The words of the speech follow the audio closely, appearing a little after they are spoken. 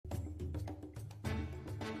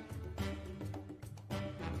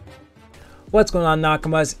What's going on,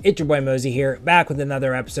 Nakamas? It's your boy Mozy here, back with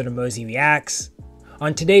another episode of Mozy Reacts.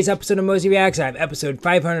 On today's episode of Mozy Reacts, I have episode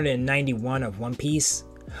 591 of One Piece.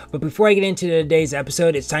 But before I get into today's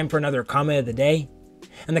episode, it's time for another comment of the day.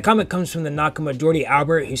 And the comment comes from the Nakama Jordy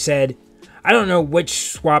Albert, who said, I don't know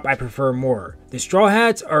which swap I prefer more, the Straw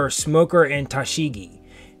Hats or Smoker and Tashigi.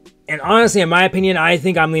 And honestly, in my opinion, I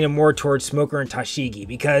think I'm leaning more towards Smoker and Tashigi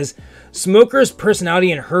because Smoker's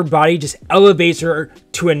personality and her body just elevates her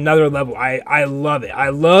to another level. I love it.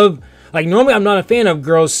 Like, normally I'm not a fan of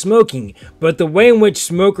girls smoking, but the way in which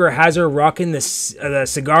Smoker has her rocking the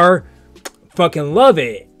cigar, fucking love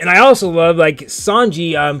it. And I also love, like,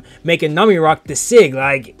 Sanji making Nami rock the cig.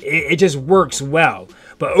 Like, it just works well.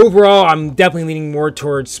 But overall, I'm definitely leaning more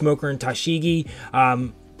towards Smoker and Tashigi.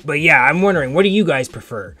 But yeah, I'm wondering, what do you guys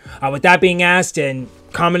prefer? With that being asked and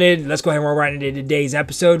commented, let's go ahead and roll right into today's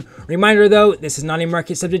episode. Reminder though, this is not a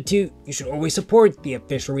market substitute. You should always support the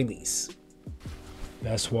official release.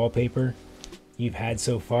 Best wallpaper you've had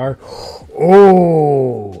so far?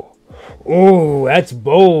 Oh, that's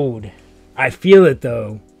bold. I feel it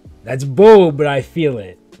though. That's bold, but I feel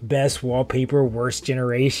it. Best wallpaper, worst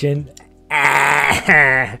generation.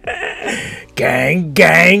 Gang,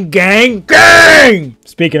 gang, gang, gang!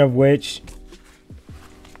 Speaking of which,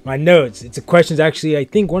 my notes. It's a questions actually, I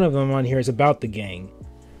think one of them on here is about the gang.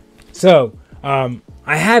 So, I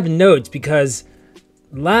have notes because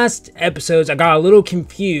last episodes I got a little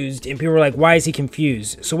confused and people were like, why is he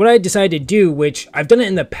confused? So what I decided to do, which I've done it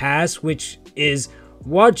in the past, which is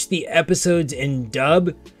watch the episodes in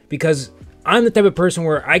dub, because I'm the type of person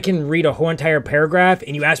where I can read a whole entire paragraph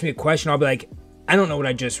and you ask me a question, I'll be like, I don't know what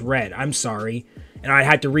I just read. I'm sorry. And I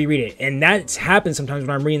had to reread it. And that's happened sometimes when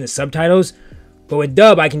I'm reading the subtitles. But with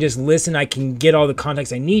dub, I can just listen. I can get all the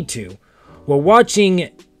context I need to. Well, watching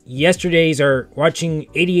yesterday's or watching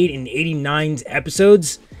 88 and 89's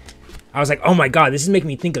episodes, I was like, oh my God, this is making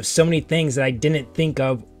me think of so many things that I didn't think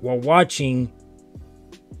of while watching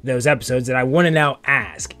those episodes that I want to now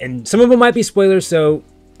ask. And some of them might be spoilers, so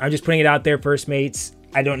I'm just putting it out there first, mates.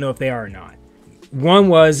 I don't know if they are or not. One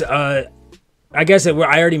was, I guess I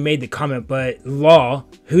already made the comment, but Law,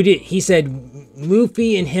 he said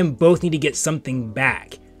Luffy and him both need to get something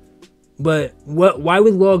back. But why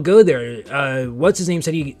would Law go there? What's his name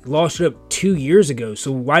said Law showed up 2 years ago.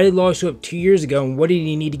 So why did Law show up 2 years ago? And what did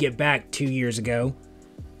he need to get back 2 years ago?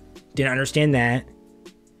 Didn't understand that.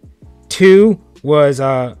 2 was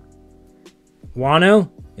Wano.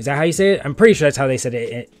 Is that how you say it? I'm pretty sure that's how they said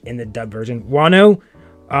it in the dub version. Wano.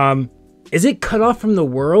 Is it cut off from the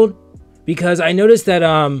world? Because I noticed that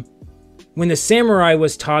when the samurai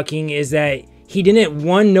was talking is that he didn't,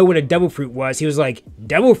 know what a devil fruit was. He was like,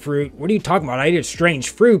 devil fruit? What are you talking about? I eat a strange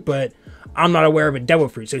fruit, but I'm not aware of a devil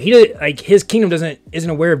fruit. So he did, like, his kingdom isn't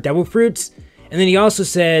aware of devil fruits. And then he also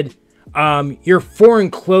said, your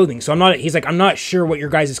foreign clothing. So he's like, I'm not sure what your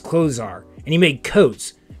guys' clothes are. And he made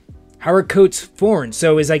coats. How are coats foreign?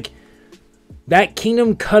 So is like that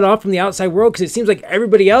kingdom cut off from the outside world? Because it seems like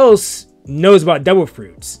everybody else knows about devil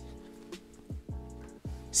fruits.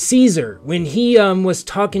 Caesar, when he was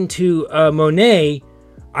talking to Monet,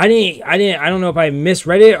 I don't know if I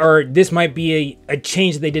misread it or this might be a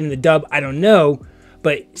change that they did in the dub. I don't know,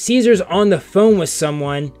 but Caesar's on the phone with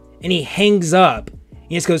someone and he hangs up.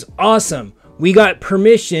 He just goes, "Awesome, we got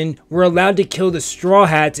permission. We're allowed to kill the Straw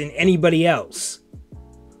Hats and anybody else."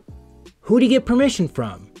 Who did he get permission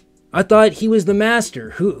from? I thought he was the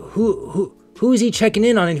master. Who is he checking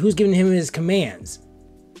in on and who's giving him his commands?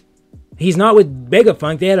 He's not with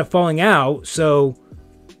Vegapunk. They had a falling out, so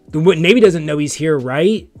the Navy doesn't know he's here,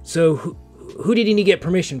 right? So who did he need to get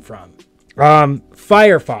permission from?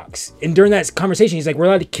 Firefox. And during that conversation, he's like, we're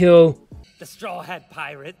allowed to kill the Straw Hat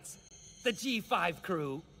Pirates, the G5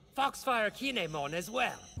 crew, Foxfire Kinemon as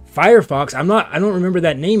well. Firefox? I don't remember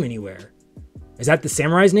that name anywhere. Is that the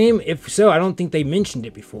samurai's name? If so, I don't think they mentioned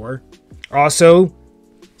it before. Also,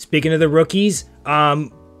 speaking of the rookies,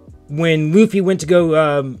 when Luffy went to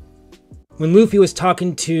go, when Luffy was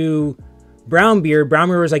talking to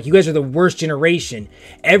Brownbeard was like, you guys are the worst generation.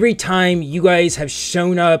 Every time you guys have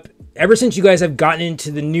shown up, ever since you guys have gotten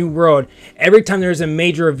into the new world, every time there's a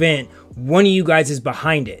major event, one of you guys is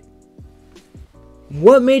behind it.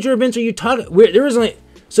 What major events are you talking? There was like,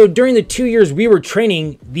 so during the 2 years we were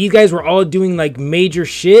training, these guys were all doing like major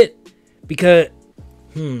shit because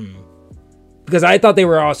I thought they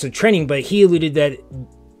were also training, but he alluded that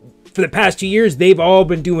for the past 2 years, they've all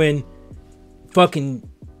been doing fucking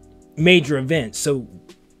major events. So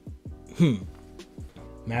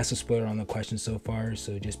massive spoiler on the question so far,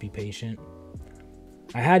 so just be patient.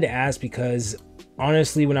 I had to ask because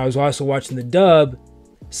honestly, when I was also watching the dub,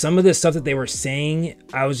 some of the stuff that they were saying,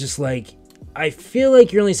 I was just like, I feel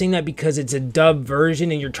like you're only saying that because it's a dub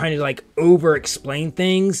version and you're trying to like over explain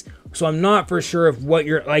things. So I'm not for sure if what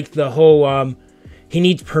you're like the whole he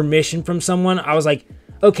needs permission from someone. I was like,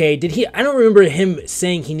 okay, did he? I don't remember him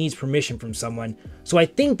saying he needs permission from someone. So I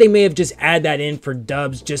think they may have just add that in for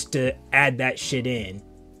dubs just to add that shit in.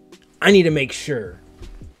 I need to make sure.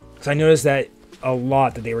 Because I noticed that a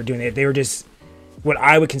lot that they were doing it. They were just what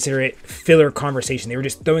I would consider it filler conversation. They were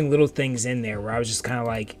just throwing little things in there where I was just kind of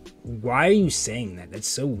like, why are you saying that? That's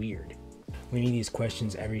so weird. We need these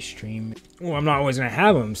questions every stream. Well, I'm not always going to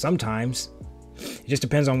have them sometimes. It just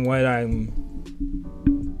depends on what I'm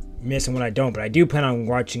missing, what I don't. But I do plan on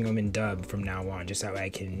watching them in dub from now on. Just that way I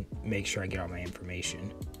can make sure I get all my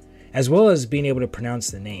information. As well as being able to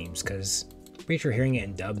pronounce the names. Because I'm pretty sure hearing it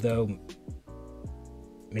in dub, though,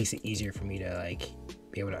 makes it easier for me to like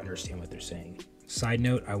be able to understand what they're saying. Side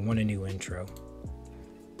note, I want a new intro.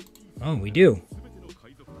 Oh, we do.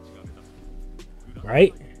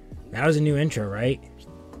 Right? That was a new intro, right?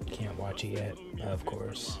 Can't watch it yet, of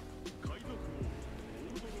course.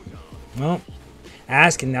 Well,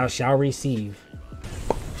 ask and thou shalt receive.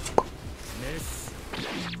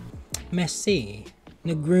 Messi,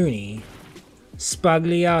 Negroni,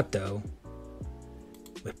 Spagliato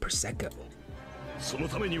with Prosecco.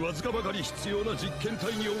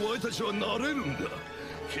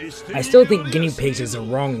 I still think guinea pigs is the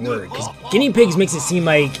wrong word, because guinea pigs makes it seem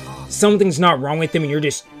like something's not wrong with them and you're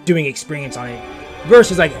just doing experience on it.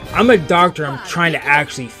 Versus like, I'm a doctor, I'm trying to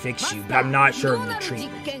actually fix you, but I'm not sure of the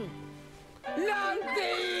treatment.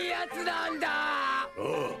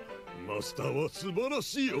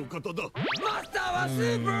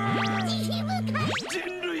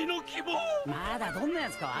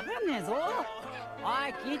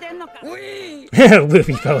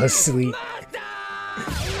 Luffy fell asleep.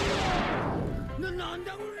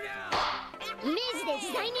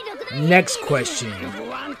 Next question.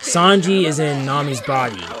 Sanji is in Nami's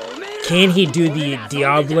body. Can he do the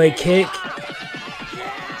Diable kick?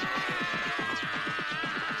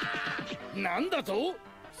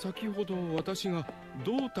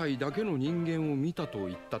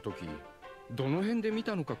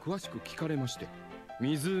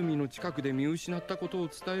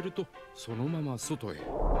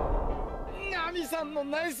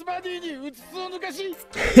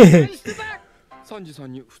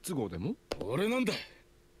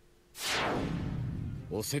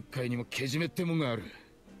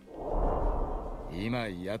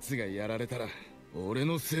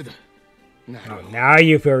 Oh, now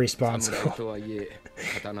you feel responsible.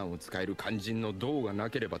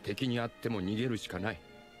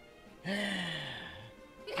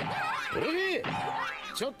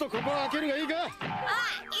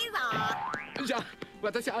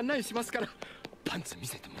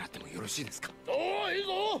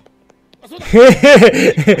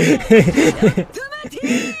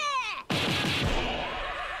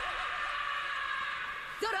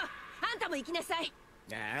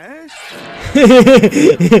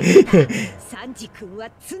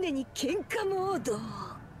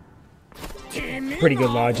 Pretty good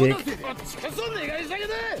logic.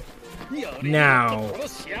 Now,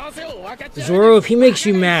 Zoro, if he makes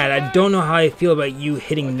you mad, I don't know how I feel about you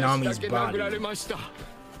hitting Nami's body.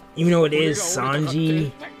 Even though it is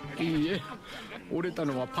Sanji.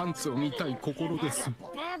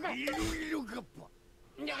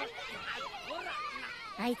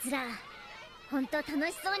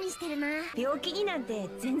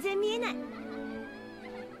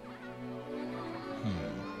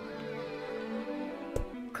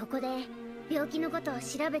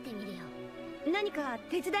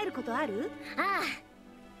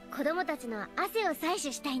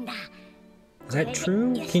 Is that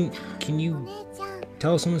true? Can you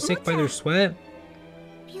tell someone's sick by their sweat?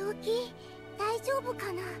 Did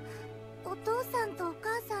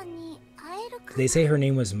they say her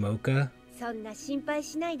name was Mocha?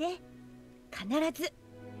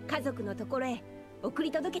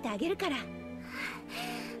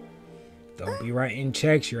 Don't be writing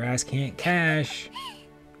checks your ass can't cash.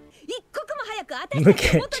 Look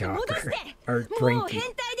at Chopper. Or Brinky.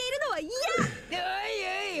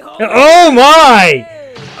 Oh my!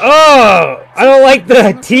 Oh! I don't like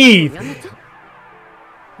the teeth!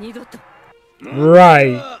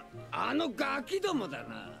 Right.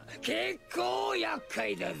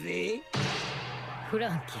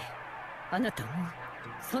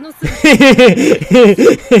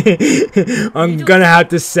 I'm gonna have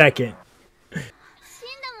to second.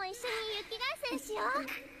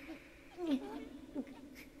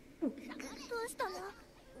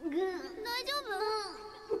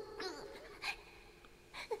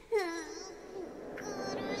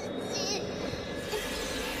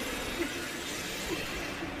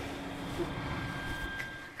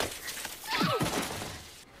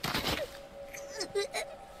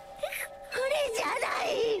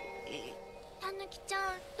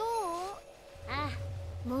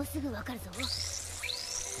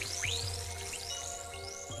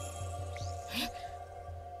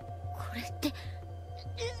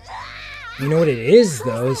 You know what it is,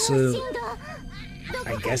 though, so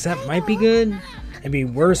I guess that might be good. It'd be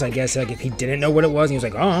worse, I guess, like if he didn't know what it was and he was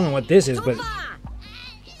like, oh, I don't know what this is, but...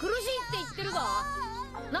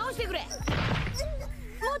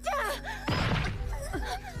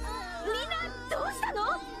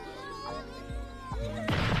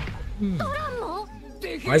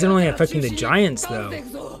 Why is it only affecting the giants, though?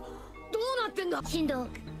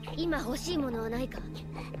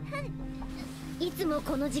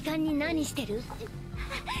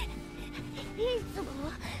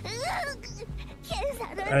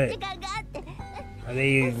 Are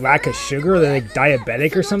they lack of sugar? Are they like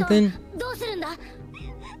diabetic or something?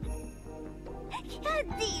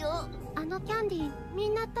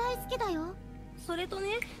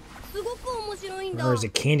 Or is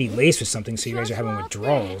it candy laced with something so you guys are having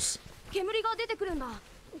withdrawals?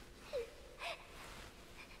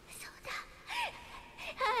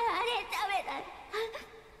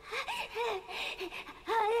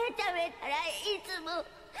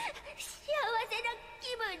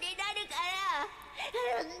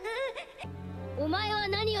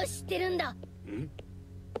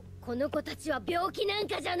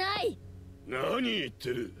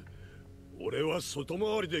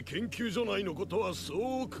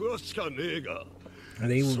 Are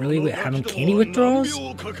they really having candy withdrawals?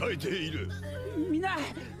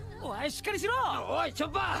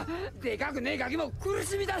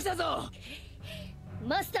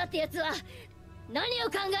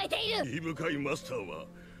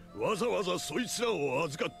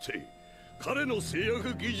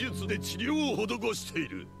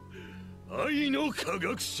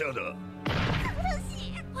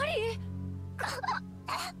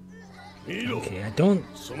 Okay, I don't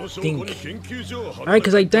think... Alright,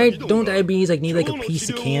 because don't diabetes like need like a piece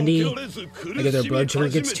of candy? Like if their blood sugar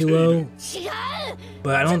gets too low?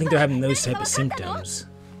 But I don't think they're having those type of symptoms.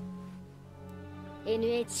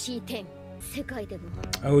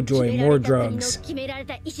 Oh joy, more drugs.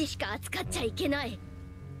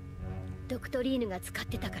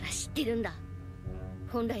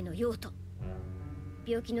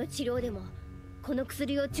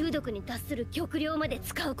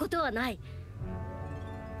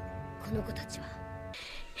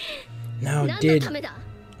 Now, did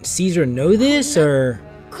Caesar know this, or?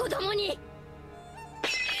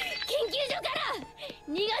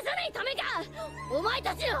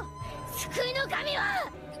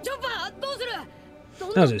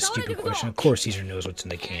 That was a stupid question. Of course Caesar knows what's in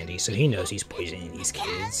the candy, so he knows he's poisoning these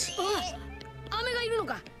kids.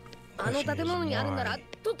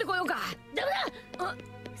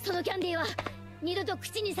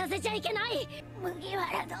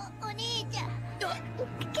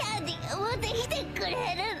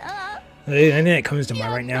 The thing that comes to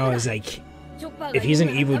mind right now is like, if he's an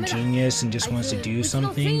evil genius and just wants to do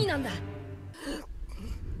something.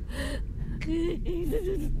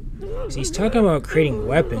 So he's talking about creating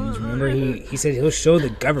weapons. Remember, he said he'll show the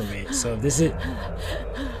government. So if this is...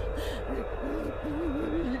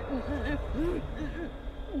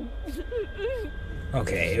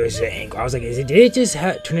 Okay, it was an ankle. I was like, did it just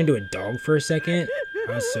turn into a dog for a second?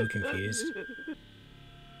 I was so confused.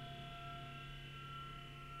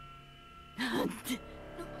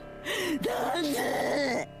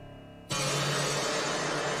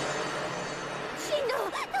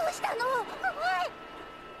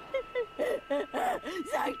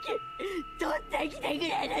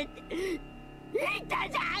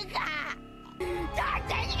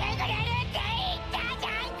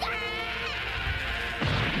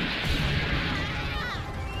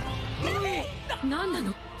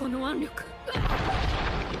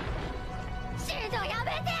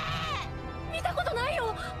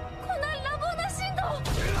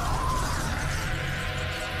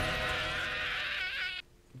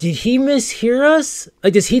 Did he mishear us?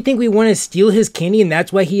 Like, does he think we want to steal his candy and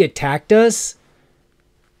that's why he attacked us?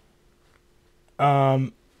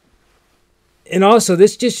 And also,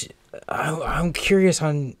 this just... I'm curious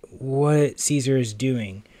on what Caesar is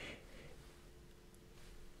doing.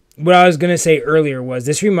 What I was going to say earlier was,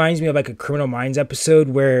 this reminds me of like a Criminal Minds episode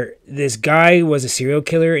where this guy was a serial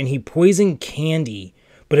killer and he poisoned candy,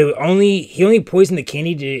 but he only poisoned the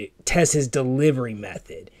candy to test his delivery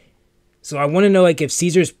method. So I want to know, like, if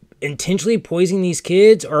Caesar's intentionally poisoning these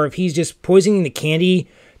kids or if he's just poisoning the candy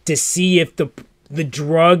to see if the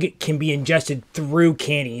drug can be ingested through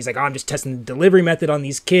candy. He's like, oh, I'm just testing the delivery method on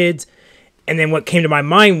these kids. And then what came to my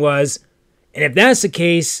mind was, and if that's the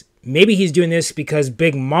case, maybe he's doing this because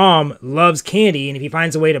Big Mom loves candy, and if he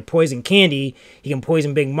finds a way to poison candy, he can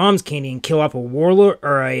poison Big Mom's candy and kill off a warlord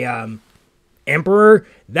or a emperor.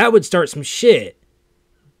 That would start some shit.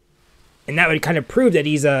 And that would kind of prove that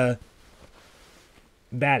he's a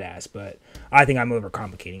badass, but I think I'm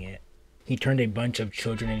overcomplicating it. He turned a bunch of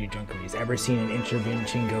children into junkies. Ever seen an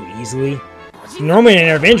intervention go easily? Normally in an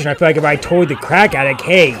intervention, I feel like if I told the crack addict,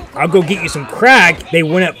 hey, I'll go get you some crack, they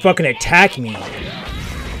wouldn't fucking attack me.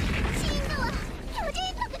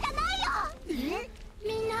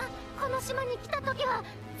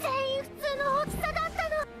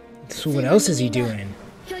 So what else is he doing?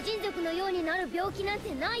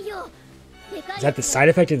 Is that the side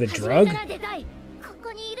effect of the drug?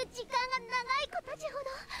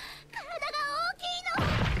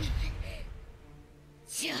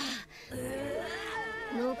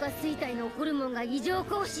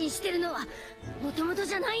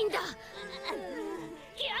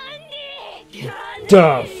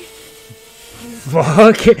 The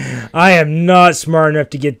fuck? I am not smart enough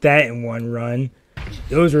to get that in one run.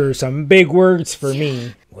 Those are some big words for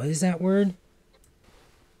me. What is that word?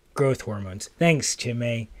 Growth hormones. Thanks,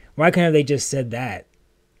 Chime. Why can't they just said that?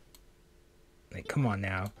 Like, come on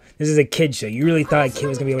now. This is a kid show. You really thought a kid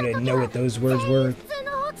was gonna be able to know what those words were?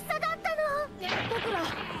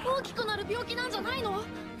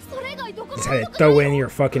 Just had to throw in your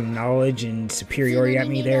fucking knowledge and superiority at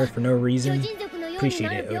me there for no reason.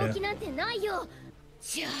 Appreciate it, Oda.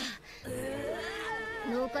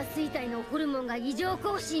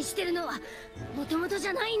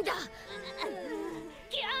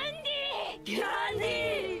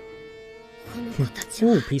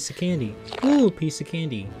 Ooh, piece of candy. Ooh, piece of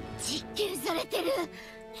candy.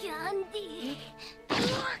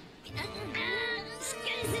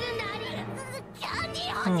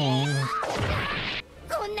 Oh.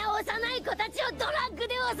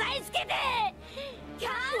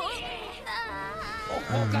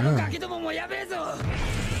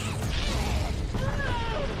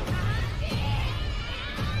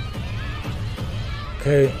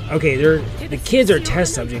 Okay, the kids are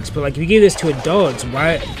test subjects, but like if you give this to adults,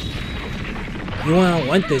 why you won't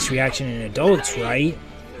want this reaction in adults, right?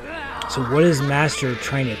 So what is Master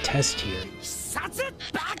trying to test here?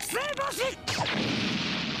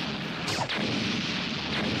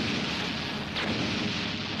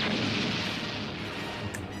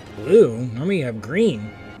 Blue? Normally you have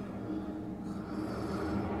green.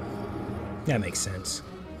 That makes sense.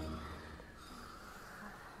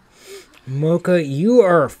 Mocha, you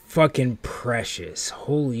are fucking precious.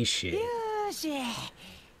 Holy shit.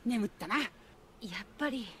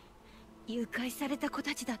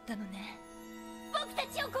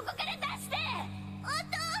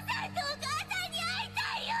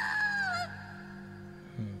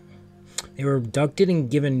 They were abducted and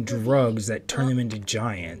given drugs that turn them into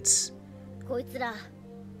giants.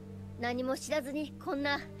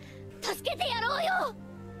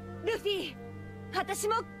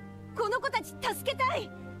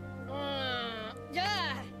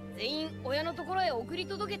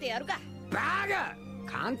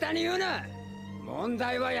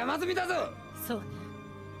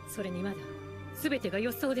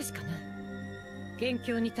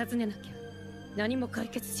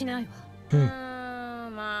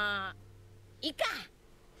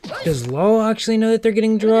 Does Law actually know that they're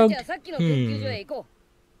getting drugged?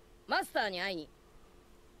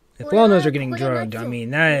 If Law knows they're getting drugged, I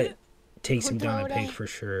mean, that takes him down a peg for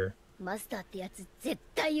sure.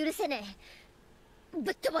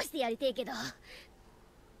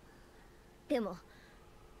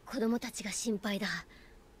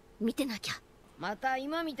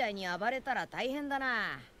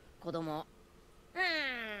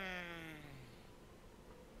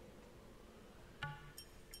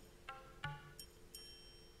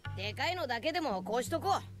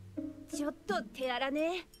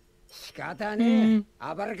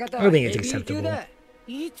 I think it's acceptable.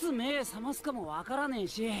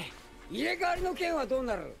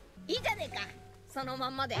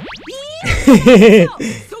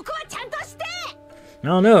 I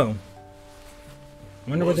don't know. I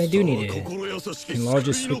wonder what they do need it. Can Law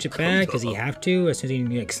just switch it back? Does he have to? As soon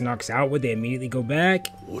as he knocks out, would they immediately go back?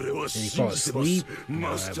 Does he fall asleep?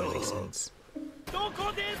 No, that would make sense.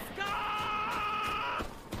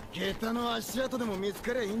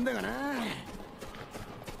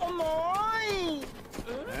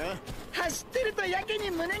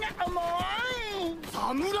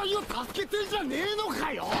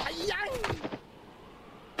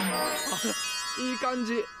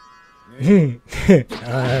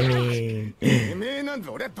 I mean...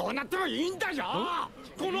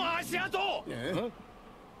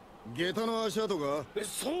 下駄の足跡か？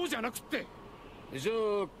そうじゃなくて。じゃ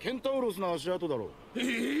あケンタウロスの足跡だろ。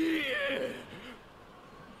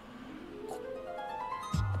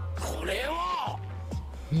これは。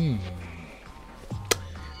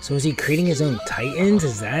So is he creating his own titans?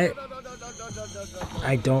 Is that?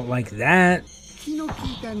 I don't like that.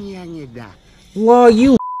 Well,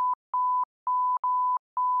 you.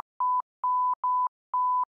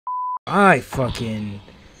 I fucking.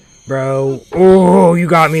 Bro. Oh, you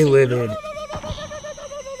got me livid. Oh,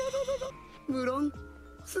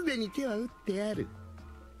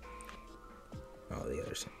 the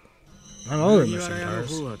other side. Not all of them are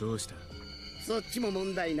centaurs. そっちも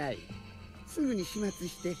問題ない。すぐに始末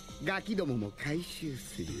してガキどもも回収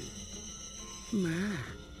する。まあ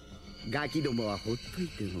ガキどもはほっとい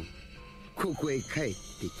てもここへ帰って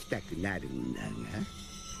きたくなるんだが、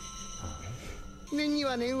念に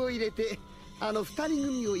は念を入れてあの二人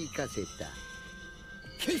組を行かせた。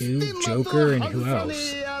決して的を外さね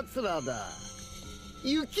えやつらだ。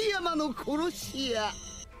雪山の殺し屋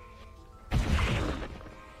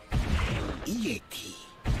イエティ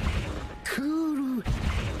クール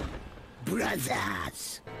ブラザー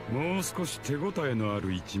ズ。もう少し手応えのあ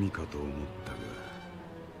る一味かと思ったが、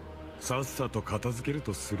さっさと片付ける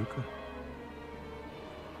とするか。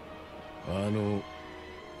3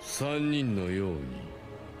人のように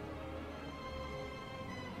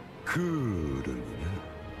クールにな。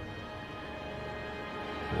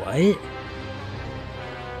What?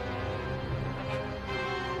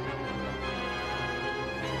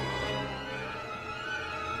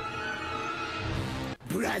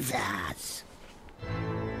 Brothers.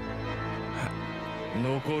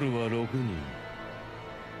 残るは6人。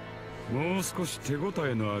もう少し手応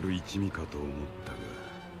えのある一味かと思ったが。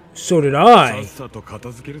So did I. さっさと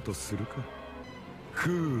片付けるとするか。ク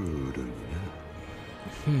ールにな。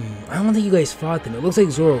I don't think you guys fought them. It looks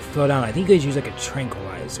like Zoro fell down. I think you guys used like a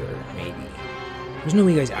tranquilizer, maybe. There's no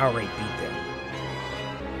way you guys outright beat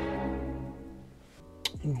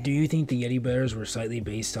them. Do you think the Yeti Brothers were slightly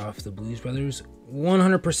based off the Blues Brothers?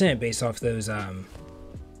 100% based off those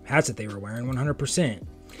hats that they were wearing. 100%.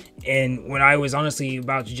 And what I was honestly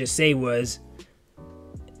about to just say was,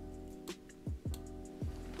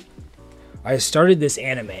 I started this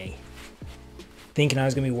anime thinking I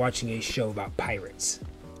was going to be watching a show about pirates.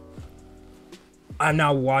 I'm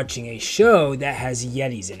now watching a show that has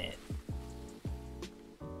Yetis in it.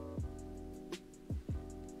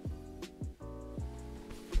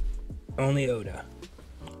 Only Oda.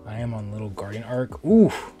 I am on Little Garden Arc.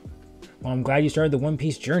 Ooh. Well, I'm glad you started the One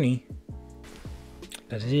Piece journey.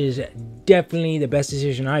 Because it is definitely the best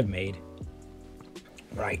decision I've made.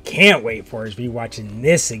 What I can't wait for is rewatching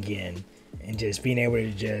this again. And just being able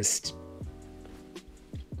to just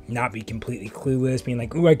not be completely clueless. Being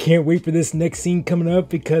like, ooh, I can't wait for this next scene coming up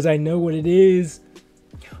because I know what it is.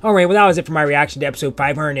 Alright, well that was it for my reaction to episode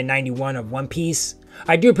 591 of One Piece.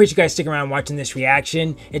 I do appreciate you guys sticking around watching this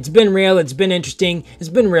reaction. It's been real, it's been interesting, it's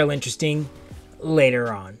been real interesting.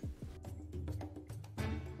 Later on.